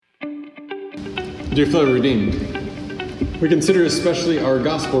Dear fellow redeemed, we consider especially our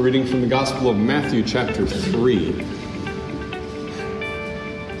gospel reading from the Gospel of Matthew chapter 3.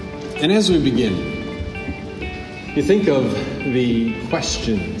 And as we begin, you think of the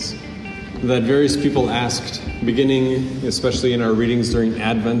questions that various people asked, beginning especially in our readings during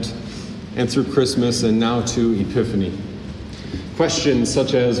Advent and through Christmas and now to Epiphany. Questions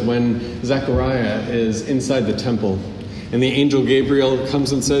such as when Zechariah is inside the temple and the angel Gabriel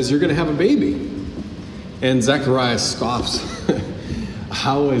comes and says, "You're going to have a baby." And Zechariah scoffs.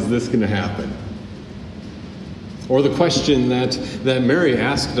 How is this going to happen? Or the question that Mary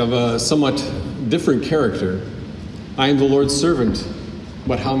asked of a somewhat different character. I am the Lord's servant,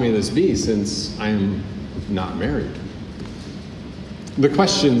 but how may this be since I am not married? The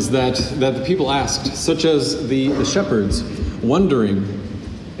questions that the people asked, such as the shepherds wondering,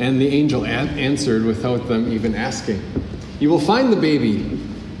 and the angel answered without them even asking. You will find the baby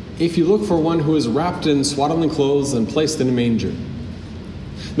if you look for one who is wrapped in swaddling clothes and placed in a manger.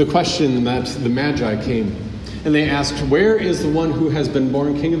 The question that the Magi came, and they asked, where is the one who has been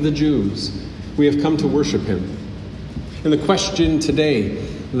born King of the Jews? We have come to worship him. And the question today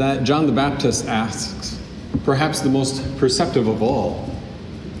that John the Baptist asks, perhaps the most perceptive of all,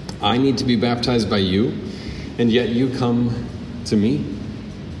 I need to be baptized by you, and yet you come to me?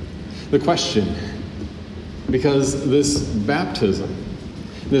 The question, because this baptism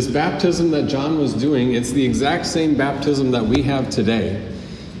that John was doing, it's the exact same baptism that we have today.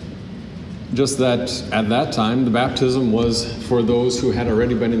 Just that at that time, the baptism was for those who had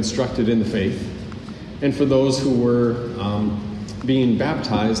already been instructed in the faith and for those who were being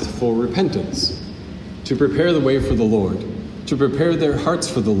baptized for repentance, to prepare the way for the Lord, to prepare their hearts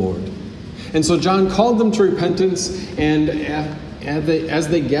for the Lord. And so John called them to repentance, and as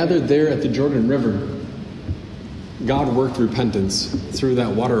they gathered there at the Jordan River, God worked repentance through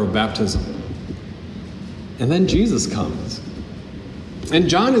that water of baptism. And then Jesus comes. And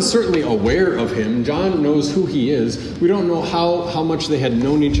John is certainly aware of him. John knows who he is. We don't know how much they had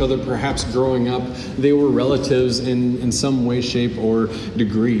known each other, perhaps growing up. They were relatives in some way, shape, or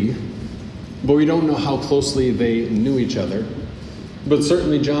degree. But we don't know how closely they knew each other. But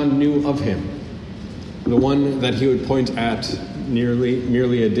certainly John knew of him. The one that he would point at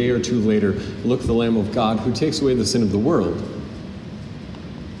merely a day or two later, look, the Lamb of God who takes away the sin of the world.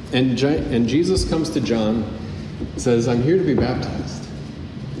 And Jesus comes to John, says, I'm here to be baptized.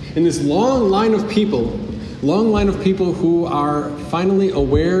 And this long line of people who are finally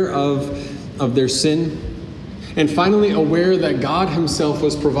aware of their sin and finally aware that God himself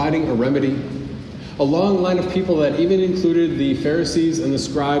was providing a remedy. A long line of people that even included the Pharisees and the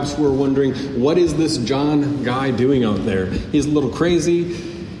scribes who were wondering, what is this John guy doing out there? He's a little crazy,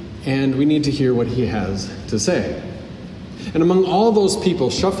 and we need to hear what he has to say. And among all those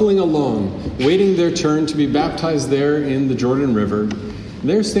people shuffling along, waiting their turn to be baptized there in the Jordan River,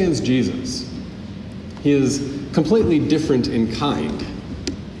 there stands Jesus. He is completely different in kind.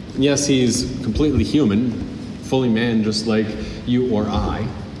 Yes, he's completely human, fully man, just like you or I.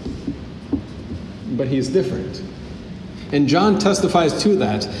 But he's different. And John testifies to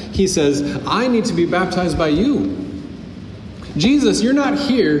that. He says, I need to be baptized by you. Jesus, you're not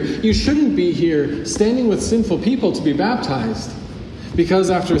here. You shouldn't be here standing with sinful people to be baptized. Because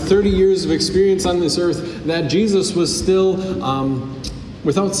after 30 years of experience on this earth, that Jesus was still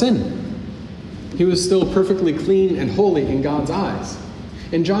without sin. He was still perfectly clean and holy in God's eyes.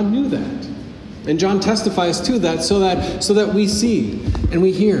 And John knew that. And John testifies to that so that we see and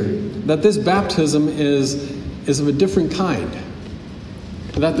we hear that this baptism is of a different kind.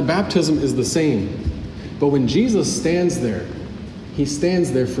 That the baptism is the same. But when Jesus stands there, he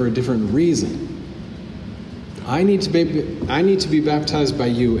stands there for a different reason. I need to be baptized by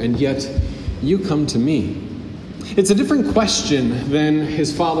you, and yet you come to me. It's a different question than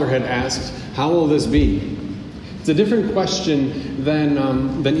his father had asked, how will this be? It's a different question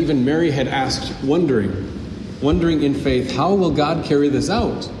than even Mary had asked, wondering in faith, how will God carry this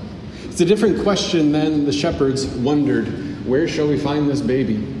out? It's a different question than the shepherds wondered, where shall we find this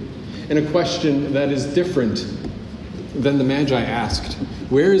baby? And a question that is different than the Magi asked,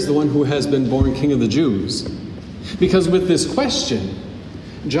 where is the one who has been born King of the Jews? Because with this question,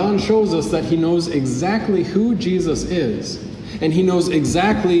 John shows us that he knows exactly who Jesus is, and he knows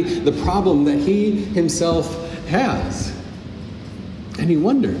exactly the problem that he himself has. And he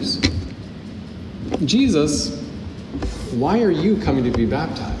wonders, Jesus, why are you coming to be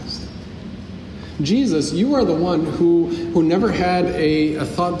baptized? Jesus, you are the one who never had a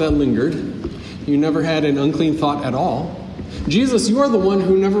thought that lingered. You never had an unclean thought at all. Jesus, you are the one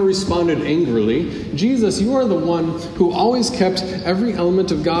who never responded angrily. Jesus, you are the one who always kept every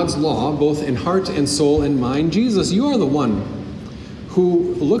element of God's law, both in heart and soul and mind. Jesus, you are the one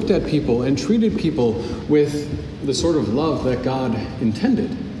who looked at people and treated people with the sort of love that God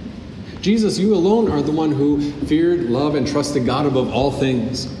intended. Jesus, you alone are the one who feared, loved, and trusted God above all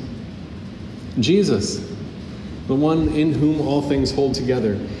things. Jesus, the one in whom all things hold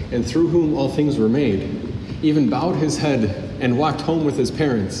together and through whom all things were made, even bowed his head and walked home with his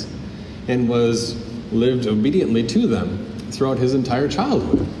parents and lived obediently to them throughout his entire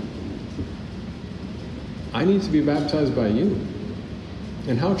childhood. I need to be baptized by you.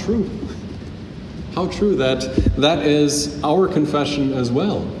 And how true. How true that is our confession as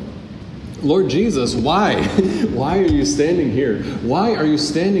well. Lord Jesus, why? Why are you standing here? Why are you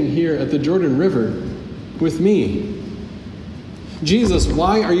standing here at the Jordan River with me? Jesus,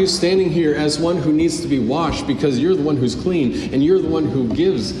 why are you standing here as one who needs to be washed because you're the one who's clean and you're the one who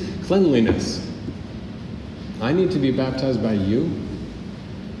gives cleanliness? I need to be baptized by you,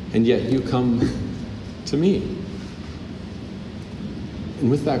 and yet you come to me. And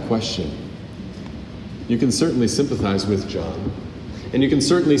with that question, you can certainly sympathize with John. And you can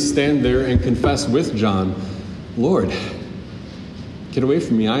certainly stand there and confess with John, Lord, get away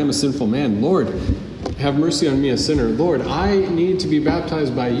from me. I am a sinful man. Lord, have mercy on me, a sinner. Lord, I need to be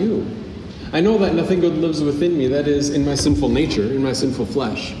baptized by you. I know that nothing good lives within me, that is, in my sinful nature, in my sinful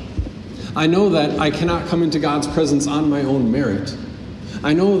flesh. I know that I cannot come into God's presence on my own merit.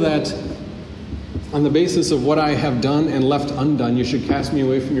 I know that on the basis of what I have done and left undone, you should cast me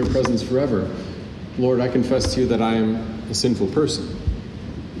away from your presence forever. Lord, I confess to you that I am a sinful person.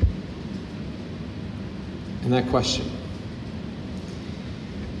 And that question,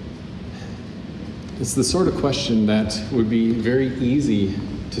 it's the sort of question that would be very easy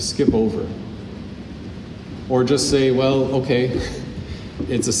to skip over. Or just say, well, okay,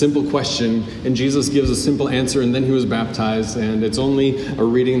 it's a simple question, and Jesus gives a simple answer, and then he was baptized, and it's only a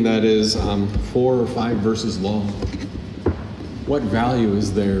reading that is 4 or 5 verses long. What value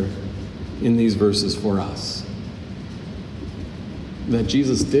is there in these verses for us? That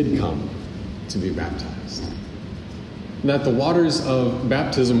Jesus did come to be baptized. That the waters of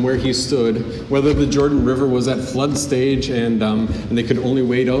baptism where he stood, whether the Jordan River was at flood stage and they could only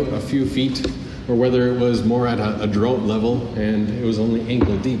wade out a few feet, or whether it was more at a drought level and it was only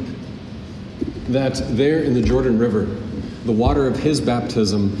ankle deep, that there in the Jordan River, the water of his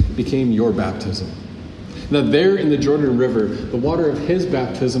baptism became your baptism. That there in the Jordan River, the water of his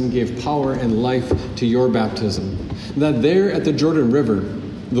baptism gave power and life to your baptism. That there at the Jordan River,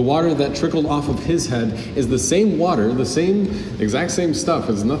 the water that trickled off of his head is the same water, the exact same stuff.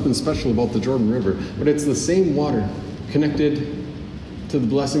 There's nothing special about the Jordan River, but it's the same water connected to the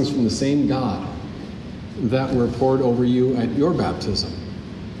blessings from the same God that were poured over you at your baptism.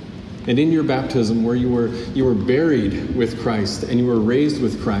 And in your baptism, where you were buried with Christ and you were raised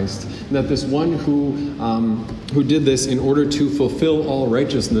with Christ, that this one who did this in order to fulfill all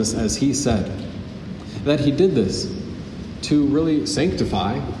righteousness, as he said, that he did this to really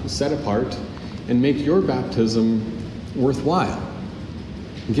sanctify, set apart, and make your baptism worthwhile,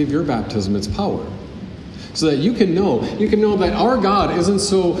 and give your baptism its power. So that you can know that our God isn't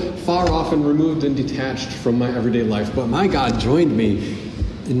so far off and removed and detached from my everyday life, but my God joined me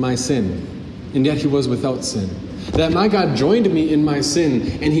in my sin, and yet he was without sin. That my God joined me in my sin,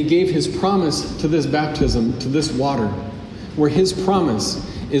 and he gave his promise to this baptism, to this water, where his promise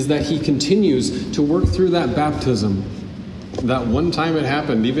is that he continues to work through that baptism. That one time it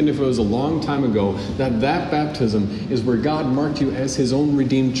happened, even if it was a long time ago, that baptism is where God marked you as his own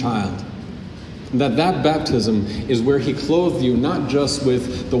redeemed child. That baptism is where he clothed you not just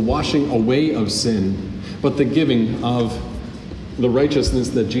with the washing away of sin, but the giving of the righteousness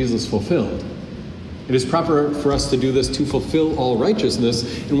that Jesus fulfilled. It is proper for us to do this to fulfill all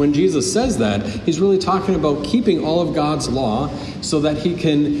righteousness. And when Jesus says that, he's really talking about keeping all of God's law so that he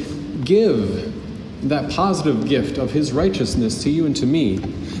can give that positive gift of his righteousness to you and to me.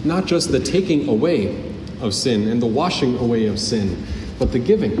 Not just the taking away of sin and the washing away of sin, but the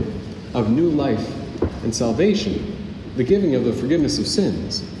giving of new life and salvation, the giving of the forgiveness of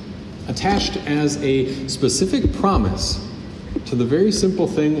sins, attached as a specific promise to the very simple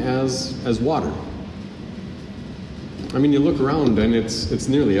thing as water. I mean, you look around and it's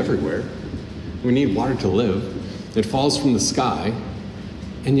nearly everywhere. We need water to live. It falls from the sky.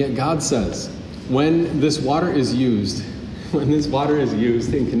 And yet God says, when this water is used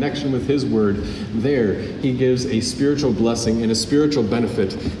in connection with his word, there he gives a spiritual blessing and a spiritual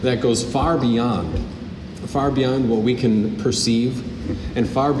benefit that goes far beyond what we can perceive and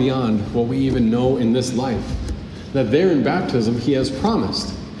far beyond what we even know in this life. that there in baptism he has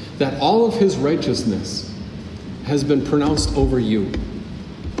promised that all of his righteousness has been pronounced over you.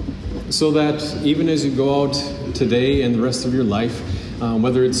 So that even as you go out today and the rest of your life,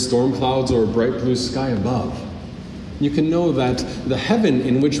 whether it's storm clouds or bright blue sky above, you can know that the heaven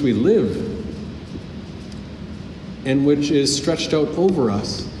in which we live and which is stretched out over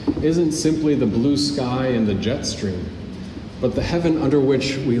us isn't simply the blue sky and the jet stream, but the heaven under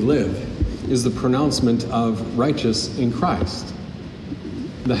which we live is the pronouncement of righteous in Christ.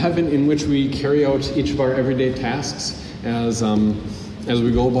 The heaven in which we carry out each of our everyday tasks as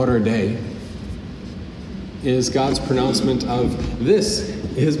we go about our day is God's pronouncement of, this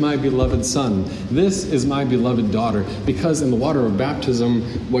is my beloved son, this is my beloved daughter, because in the water of baptism,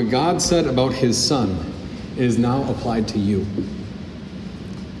 what God said about his son is now applied to you.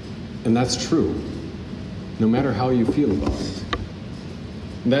 And that's true, no matter how you feel about it.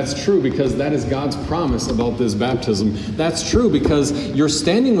 That's true because that is God's promise about this baptism. That's true because your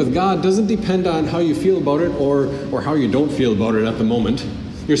standing with God doesn't depend on how you feel about it or how you don't feel about it at the moment.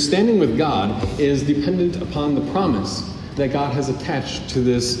 Your standing with God is dependent upon the promise that God has attached to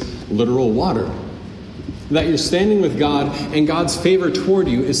this literal water. That you're standing with God and God's favor toward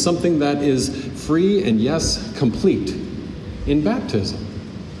you is something that is free and, yes, complete in baptism.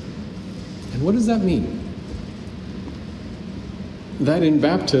 And what does that mean? That in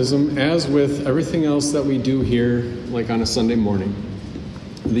baptism, as with everything else that we do here, like on a Sunday morning,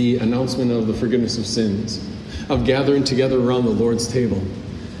 the announcement of the forgiveness of sins, of gathering together around the Lord's table,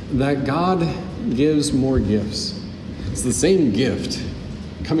 that God gives more gifts. It's the same gift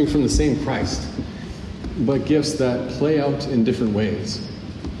coming from the same Christ, but gifts that play out in different ways,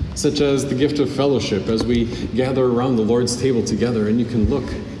 such as the gift of fellowship as we gather around the Lord's table together, and you can look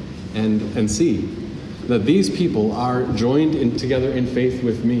and see that these people are joined together in faith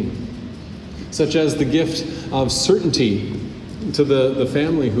with me, such as the gift of certainty to the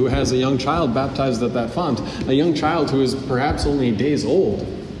family who has a young child baptized at that font, a young child who is perhaps only days old,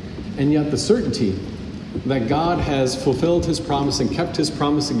 and yet the certainty that God has fulfilled his promise and kept his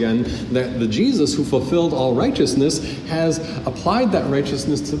promise again, that the Jesus who fulfilled all righteousness has applied that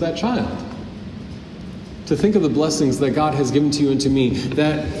righteousness to that child. To think of the blessings that God has given to you and to me,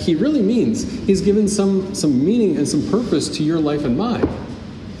 that he really means he's given some meaning and some purpose to your life and mine.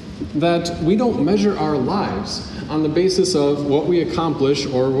 That we don't measure our lives on the basis of what we accomplish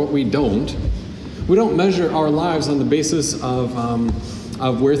or what we don't. We don't measure our lives on the basis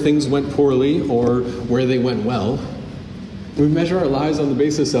of where things went poorly or where they went well. We measure our lives on the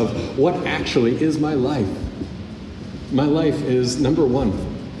basis of what actually is my life. My life is, number one,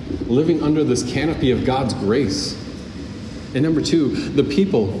 living under this canopy of God's grace. And number two, the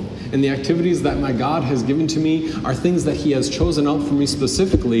people and the activities that my God has given to me are things that he has chosen out for me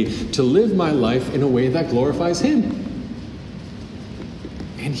specifically to live my life in a way that glorifies him.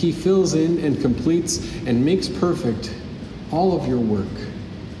 And he fills in and completes and makes perfect all of your work.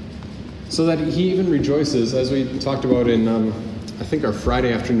 So that he even rejoices, as we talked about in, I think, our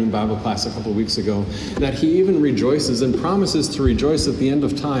Friday afternoon Bible class a couple of weeks ago, that he even rejoices and promises to rejoice at the end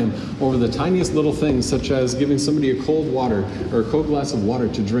of time over the tiniest little things, such as giving somebody a cold water or a cold glass of water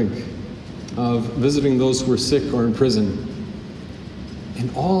to drink, of visiting those who are sick or in prison. And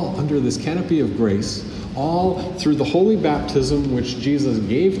all under this canopy of grace, all through the holy baptism which Jesus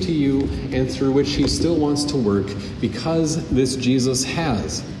gave to you and through which he still wants to work, because this Jesus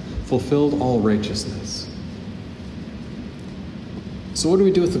has fulfilled all righteousness. So what do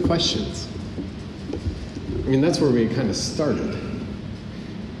we do with the questions? I mean, that's where we kind of started.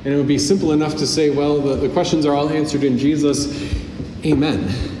 And it would be simple enough to say, well, the questions are all answered in Jesus.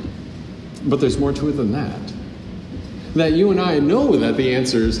 Amen. But there's more to it than that. That you and I know that the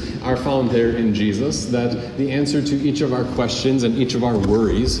answers are found there in Jesus, that the answer to each of our questions and each of our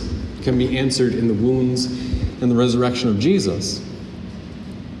worries can be answered in the wounds and the resurrection of Jesus.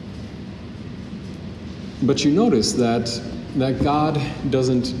 But you notice that God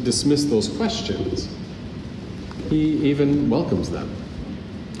doesn't dismiss those questions. He even welcomes them.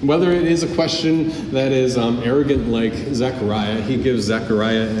 Whether it is a question that is arrogant like Zechariah, he gives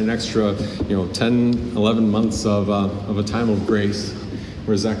Zechariah an extra 10, 11 months of a time of grace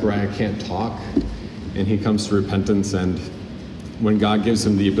where Zechariah can't talk and he comes to repentance, and when God gives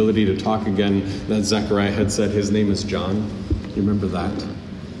him the ability to talk again, that Zechariah had said his name is John. You remember that?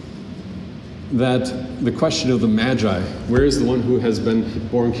 That the question of the Magi, where is the one who has been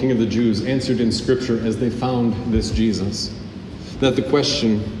born King of the Jews, answered in Scripture as they found this Jesus. That the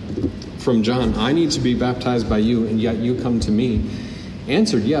question from John, I need to be baptized by you, and yet you come to me,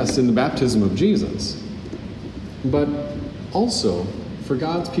 answered yes in the baptism of Jesus. But also, for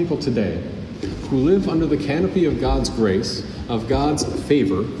God's people today, who live under the canopy of God's grace, of God's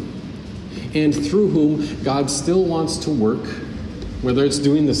favor, and through whom God still wants to work, whether it's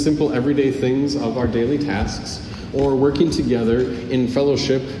doing the simple everyday things of our daily tasks or working together in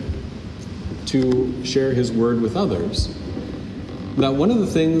fellowship to share his word with others. Now, one of the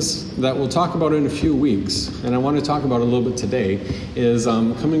things that we'll talk about in a few weeks, and I want to talk about a little bit today, is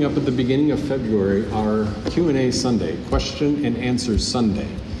coming up at the beginning of February, our Q&A Sunday, Question and Answer Sunday.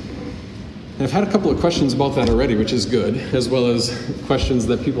 And I've had a couple of questions about that already, which is good, as well as questions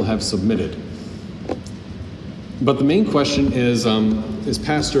that people have submitted. But the main question is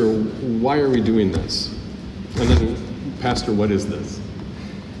Pastor, why are we doing this? And then, Pastor, what is this?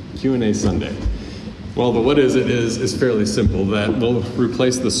 Q&A Sunday. Well, the what is it is fairly simple, that we'll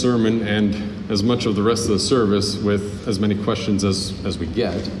replace the sermon and as much of the rest of the service with as many questions as we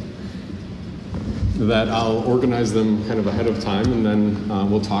get, that I'll organize them kind of ahead of time, and then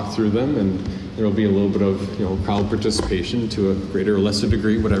we'll talk through them, and there will be a little bit of crowd participation to a greater or lesser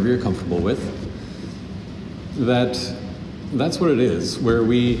degree, whatever you're comfortable with. That's what it is, where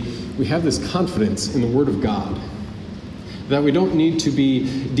we have this confidence in the Word of God, that we don't need to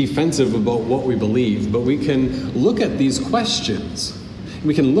be defensive about what we believe, but we can look at these questions.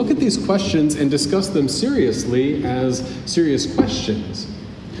 We can look at these questions and discuss them seriously as serious questions,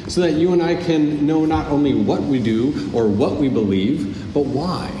 so that you and I can know not only what we do or what we believe, but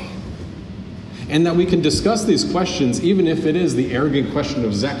why. And that we can discuss these questions, even if it is the arrogant question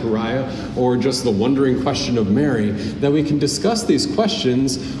of Zechariah or just the wondering question of Mary, that we can discuss these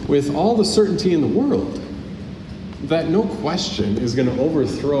questions with all the certainty in the world, that no question is going to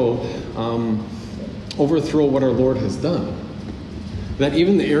overthrow what our Lord has done. That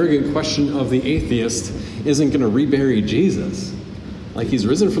even the arrogant question of the atheist isn't going to rebury Jesus. Like, he's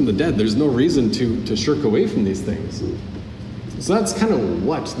risen from the dead. There's no reason to shirk away from these things. So that's kind of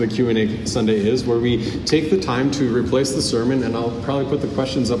what the Q&A Sunday is, where we take the time to replace the sermon, and I'll probably put the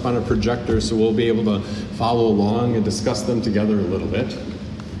questions up on a projector so we'll be able to follow along and discuss them together a little bit.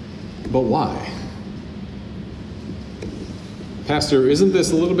 But why? Pastor, isn't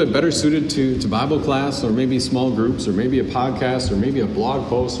this a little bit better suited to Bible class, or maybe small groups, or maybe a podcast, or maybe a blog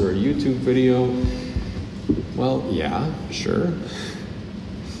post, or a YouTube video? Well, yeah, sure.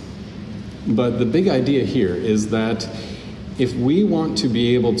 But the big idea here is that if we want to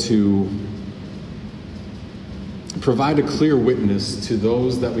be able to provide a clear witness to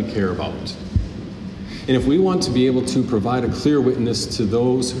those that we care about, and if we want to be able to provide a clear witness to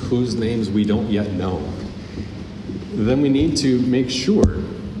those whose names we don't yet know, then we need to make sure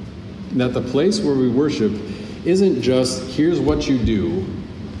that the place where we worship isn't just, here's what you do,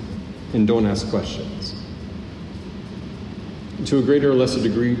 and don't ask questions. To a greater or lesser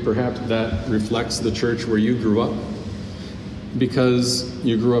degree, perhaps that reflects the church where you grew up, because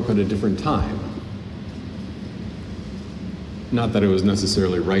you grew up at a different time. Not that it was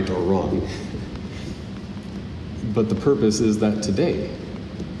necessarily right or wrong, but the purpose is that today,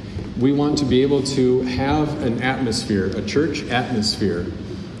 we want to be able to have an atmosphere, a church atmosphere,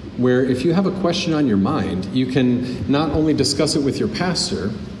 where if you have a question on your mind, you can not only discuss it with your pastor,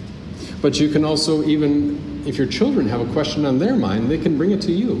 but you can also, even if your children have a question on their mind, they can bring it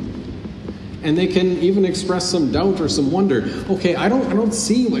to you. And they can even express some doubt or some wonder. Okay, I don't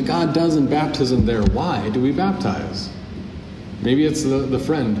see what God does in baptism there. Why do we baptize? Maybe it's the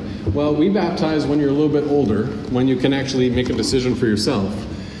friend. Well, we baptize when you're a little bit older, when you can actually make a decision for yourself.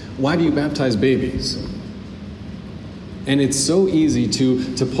 Why do you baptize babies? And it's so easy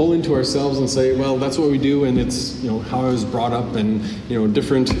to pull into ourselves and say, well, that's what we do, and it's how I was brought up, and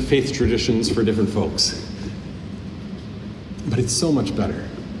different faith traditions for different folks. But it's so much better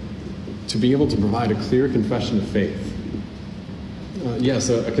to be able to provide a clear confession of faith. Yes,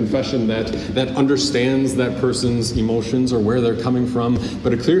 a confession that understands that person's emotions or where they're coming from,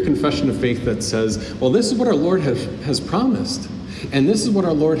 but a clear confession of faith that says, well, this is what our Lord has promised, and this is what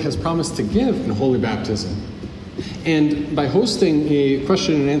our Lord has promised to give in Holy Baptism. And by hosting a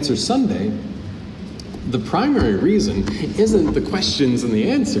question and answer Sunday, the primary reason isn't the questions and the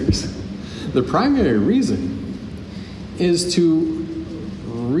answers. The primary reason is to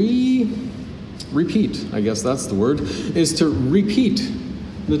repeat, I guess that's the word, is to repeat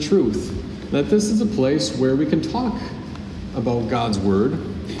the truth. That this is a place where we can talk about God's Word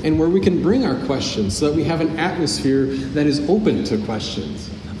and where we can bring our questions so that we have an atmosphere that is open to questions.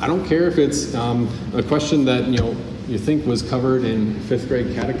 I don't care if it's a question that, you think was covered in 5th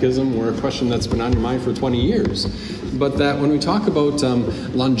grade catechism, or a question that's been on your mind for 20 years. But that when we talk about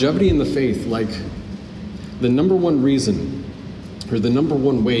longevity in the faith, like the number one reason or the number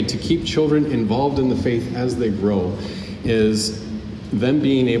one way to keep children involved in the faith as they grow is them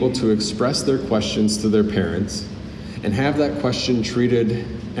being able to express their questions to their parents and have that question treated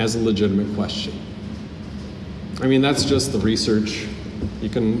as a legitimate question. I mean, that's just the research. You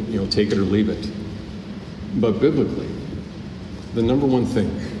can, take it or leave it. But biblically, the number one thing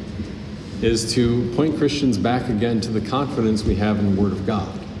is to point Christians back again to the confidence we have in the Word of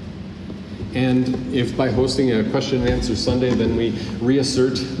God. And if by hosting a question and answer Sunday, then we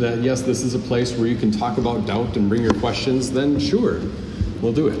reassert that, yes, this is a place where you can talk about doubt and bring your questions, then sure,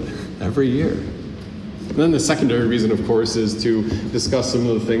 we'll do it every year. And then the secondary reason, of course, is to discuss some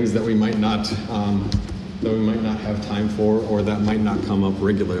of the things that we might not have time for, or that might not come up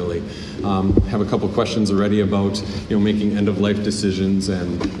regularly. Have a couple questions already about making end-of-life decisions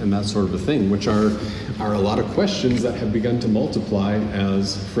and that sort of a thing, which are a lot of questions that have begun to multiply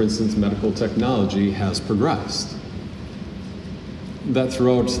as, for instance, medical technology has progressed. That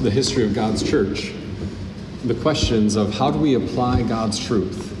throughout the history of God's church, the questions of how do we apply God's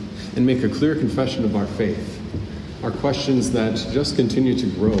truth and make a clear confession of our faith are questions that just continue to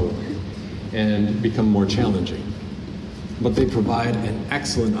grow and become more challenging. But they provide an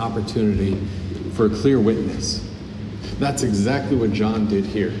excellent opportunity for a clear witness. That's exactly what John did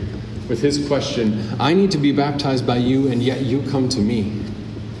here. With his question, I need to be baptized by you, and yet you come to me.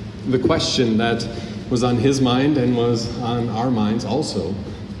 The question that was on his mind and was on our minds also.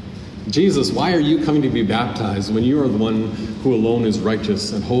 Jesus, why are you coming to be baptized when you are the one who alone is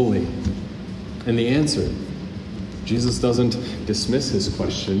righteous and holy? And the answer, Jesus doesn't dismiss his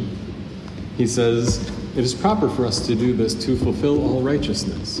question. He says, it is proper for us to do this to fulfill all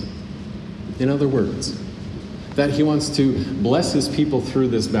righteousness. In other words, that he wants to bless his people through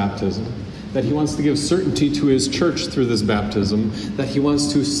this baptism, that he wants to give certainty to his church through this baptism, that he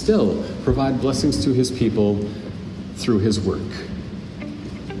wants to still provide blessings to his people through his work.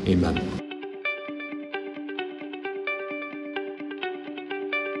 Amen.